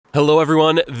Hello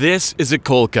everyone, this is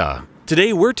EKOLKA.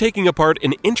 Today we're taking apart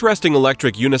an interesting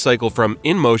electric unicycle from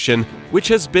Inmotion, which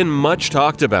has been much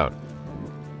talked about.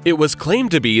 It was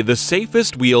claimed to be the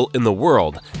safest wheel in the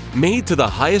world, made to the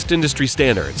highest industry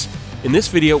standards. In this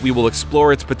video we will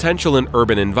explore its potential in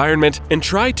urban environment and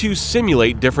try to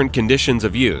simulate different conditions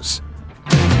of use.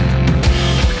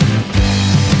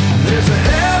 There's a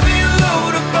heavy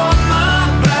load upon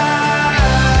my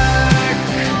back,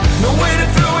 no way to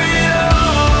throw it off.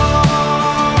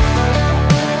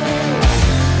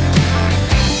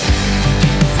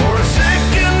 For a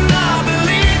second I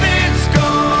believe it's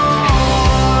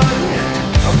gone.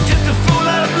 I'm just a fool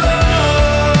out of luck.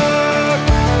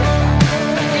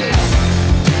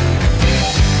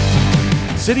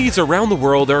 Cities around the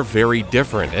world are very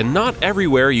different, and not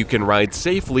everywhere you can ride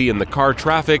safely in the car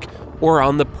traffic or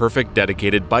on the perfect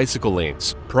dedicated bicycle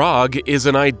lanes. Prague is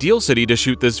an ideal city to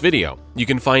shoot this video. You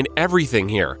can find everything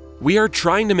here. We are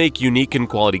trying to make unique and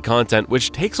quality content,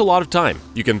 which takes a lot of time.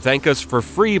 You can thank us for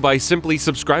free by simply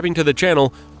subscribing to the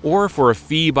channel, or for a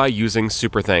fee by using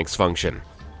Super Thanks function.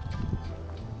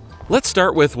 Let's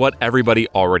start with what everybody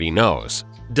already knows.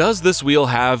 Does this wheel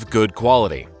have good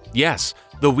quality? Yes.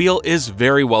 The wheel is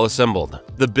very well assembled.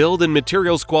 The build and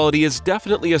materials quality is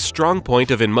definitely a strong point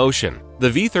of Inmotion.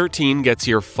 The V13 gets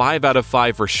here 5 out of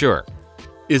 5 for sure.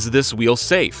 Is this wheel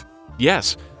safe?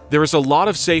 Yes, there is a lot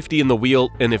of safety in the wheel,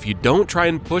 and if you don't try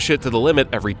and push it to the limit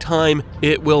every time,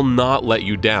 it will not let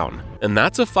you down. And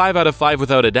that's a 5 out of 5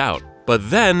 without a doubt. But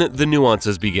then the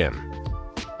nuances begin.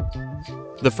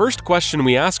 The first question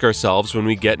we ask ourselves when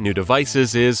we get new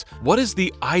devices is, what is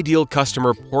the ideal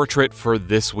customer portrait for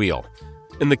this wheel?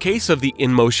 In the case of the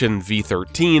Inmotion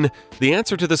V13, the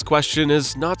answer to this question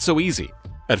is not so easy.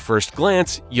 At first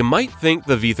glance, you might think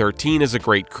the V13 is a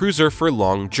great cruiser for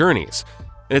long journeys.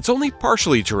 And it's only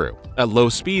partially true. At low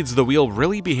speeds, the wheel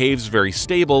really behaves very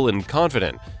stable and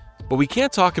confident. But we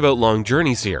can't talk about long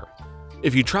journeys here.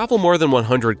 If you travel more than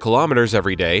 100 kilometers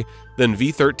every day, then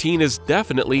V13 is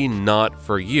definitely not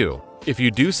for you. If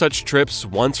you do such trips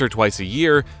once or twice a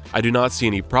year, I do not see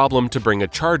any problem to bring a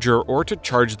charger or to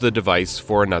charge the device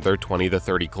for another 20 to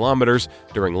 30 kilometers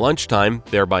during lunchtime,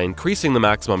 thereby increasing the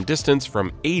maximum distance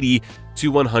from 80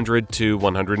 to 100 to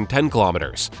 110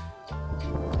 kilometers.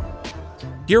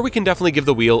 Here we can definitely give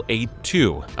the wheel a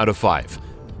 2 out of 5.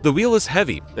 The wheel is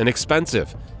heavy and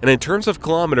expensive, and in terms of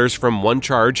kilometers from one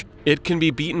charge, it can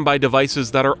be beaten by devices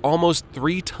that are almost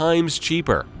 3 times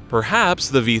cheaper. Perhaps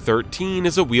the V13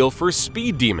 is a wheel for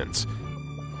speed demons.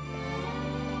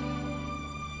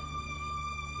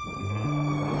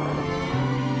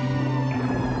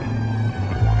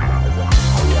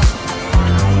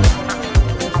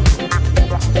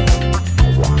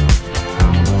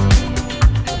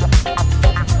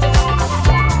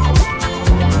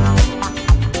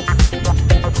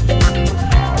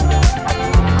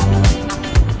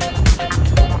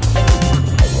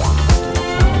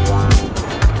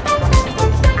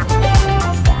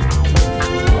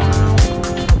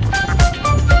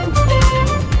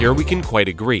 Here we can quite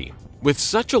agree. With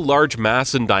such a large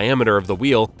mass and diameter of the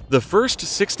wheel, the first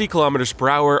 60 km per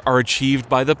hour are achieved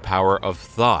by the power of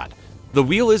thought. The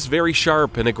wheel is very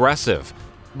sharp and aggressive,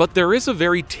 but there is a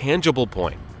very tangible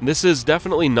point. This is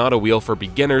definitely not a wheel for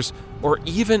beginners or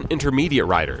even intermediate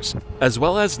riders, as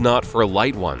well as not for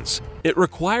light ones. It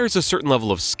requires a certain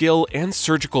level of skill and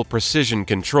surgical precision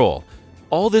control.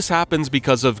 All this happens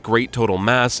because of great total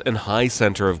mass and high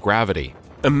center of gravity.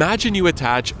 Imagine you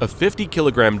attach a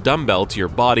 50-kilogram dumbbell to your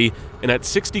body and at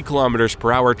 60 kilometers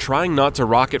per hour trying not to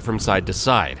rock it from side to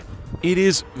side. It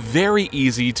is very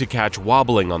easy to catch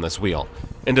wobbling on this wheel,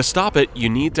 and to stop it you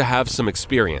need to have some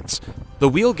experience. The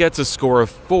wheel gets a score of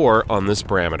 4 on this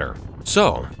parameter.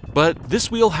 But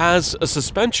this wheel has a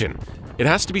suspension. It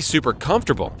has to be super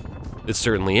comfortable. It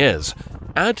certainly is.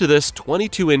 Add to this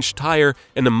 22-inch tire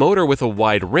and a motor with a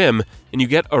wide rim, and you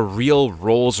get a real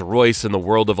Rolls-Royce in the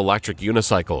world of electric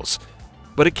unicycles.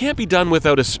 But it can't be done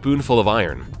without a spoonful of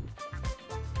iron.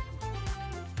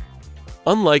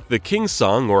 Unlike the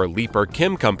KingSong or Leaper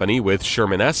Kim company with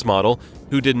Sherman S model,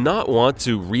 who did not want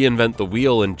to reinvent the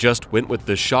wheel and just went with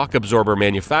the shock absorber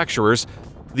manufacturers,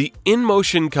 the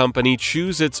Inmotion company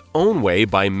chose its own way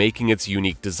by making its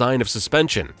unique design of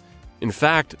suspension. In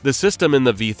fact, the system in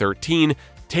the V13,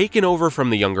 taken over from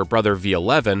the younger brother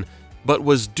V11, but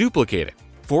was duplicated,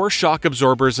 4 shock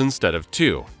absorbers instead of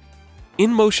 2.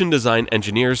 Inmotion design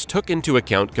engineers took into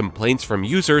account complaints from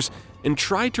users and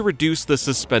tried to reduce the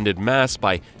suspended mass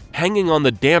by hanging on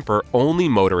the damper-only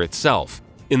motor itself.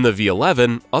 In the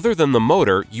V11, other than the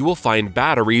motor, you will find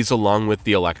batteries along with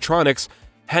the electronics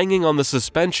hanging on the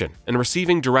suspension and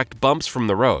receiving direct bumps from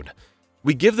the road.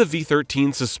 We give the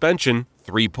V13 suspension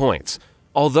 3 points.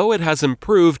 Although it has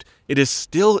improved, it is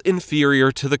still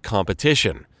inferior to the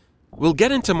competition. We'll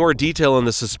get into more detail on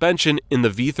the suspension in the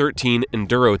V13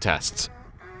 Enduro tests.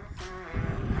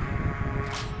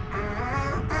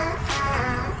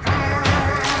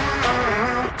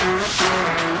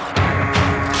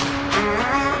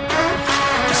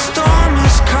 The storm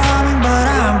is coming, but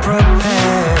I'm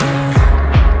prepared.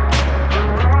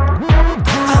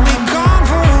 I'll be gone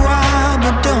for a while,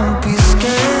 but don't be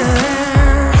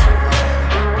scared.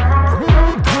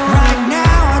 Right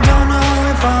now, I don't know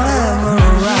if I'll ever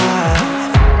arrive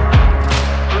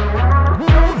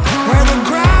where the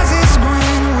grass is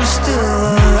green and we're still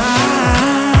alive.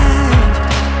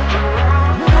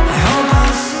 I hope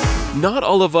I'll see. Not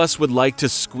all of us would like to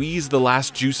squeeze the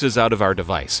last juices out of our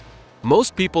device.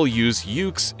 Most people use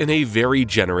ukes in a very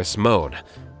generous mode.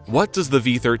 What does the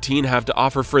V13 have to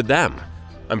offer for them?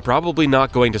 I'm probably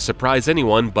not going to surprise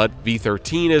anyone, but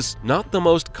V13 is not the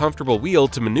most comfortable wheel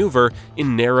to maneuver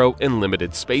in narrow and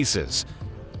limited spaces.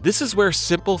 This is where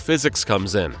simple physics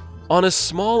comes in. On a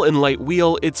small and light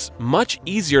wheel, it's much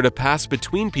easier to pass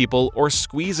between people or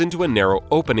squeeze into a narrow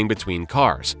opening between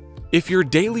cars. If your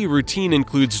daily routine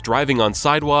includes driving on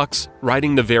sidewalks,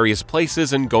 riding to various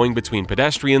places, and going between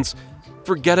pedestrians,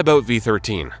 forget about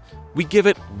V13. We give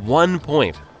it 1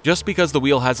 point, just because the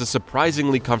wheel has a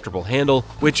surprisingly comfortable handle,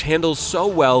 which handles so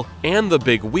well, and the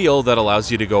big wheel that allows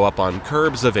you to go up on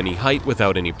curbs of any height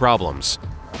without any problems.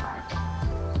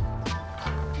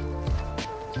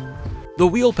 The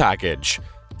wheel package.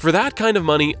 For that kind of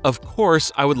money, of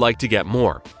course, I would like to get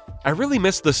more. I really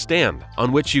miss the stand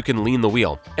on which you can lean the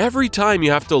wheel. Every time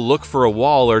you have to look for a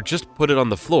wall or just put it on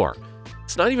the floor.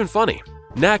 It's not even funny.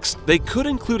 Next, they could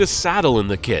include a saddle in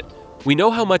the kit. We know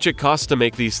how much it costs to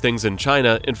make these things in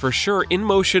China, and for sure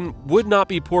Inmotion would not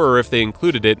be poorer if they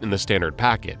included it in the standard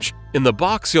package. In the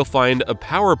box, you'll find a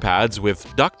power pads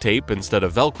with duct tape instead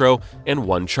of Velcro and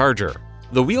 1 charger.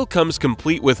 The wheel comes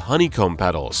complete with honeycomb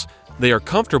pedals. They are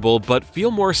comfortable but feel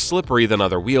more slippery than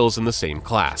other wheels in the same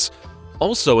class.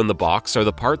 Also in the box are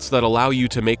the parts that allow you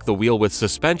to make the wheel with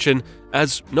suspension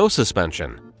as no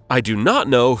suspension. I do not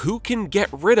know who can get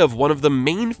rid of one of the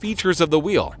main features of the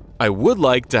wheel. I would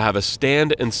like to have a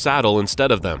stand and saddle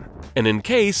instead of them. And in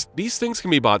case, these things can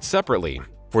be bought separately.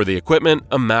 For the equipment,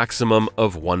 a maximum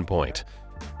of 1 point.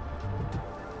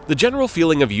 The general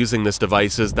feeling of using this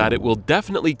device is that it will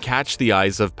definitely catch the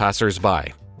eyes of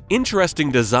passers-by.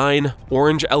 Interesting design,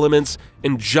 orange elements,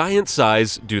 and giant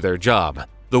size do their job.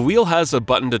 The wheel has a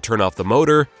button to turn off the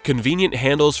motor, convenient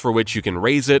handles for which you can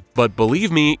raise it, but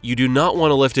believe me, you do not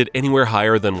want to lift it anywhere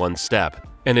higher than 1 step.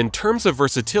 And in terms of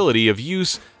versatility of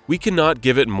use, we cannot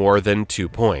give it more than 2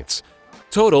 points.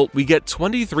 Total, we get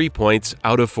 23 points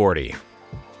out of 40.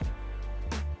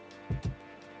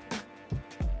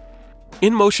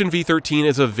 Inmotion V13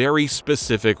 is a very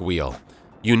specific wheel.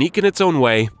 Unique in its own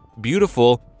way,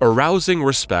 beautiful, arousing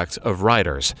respect of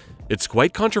riders. It's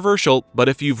quite controversial, but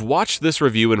if you've watched this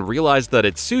review and realized that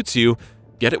it suits you,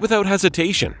 get it without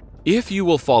hesitation. If you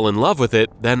will fall in love with it,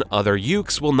 then other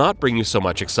ukes will not bring you so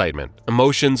much excitement,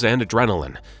 emotions, and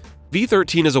adrenaline.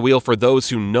 V13 is a wheel for those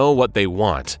who know what they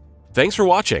want. Thanks for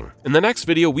watching. In the next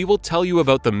video, we will tell you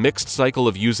about the mixed cycle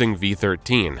of using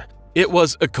V13. It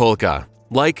was EKOLKA.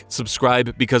 Like,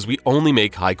 subscribe, because we only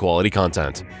make high-quality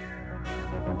content.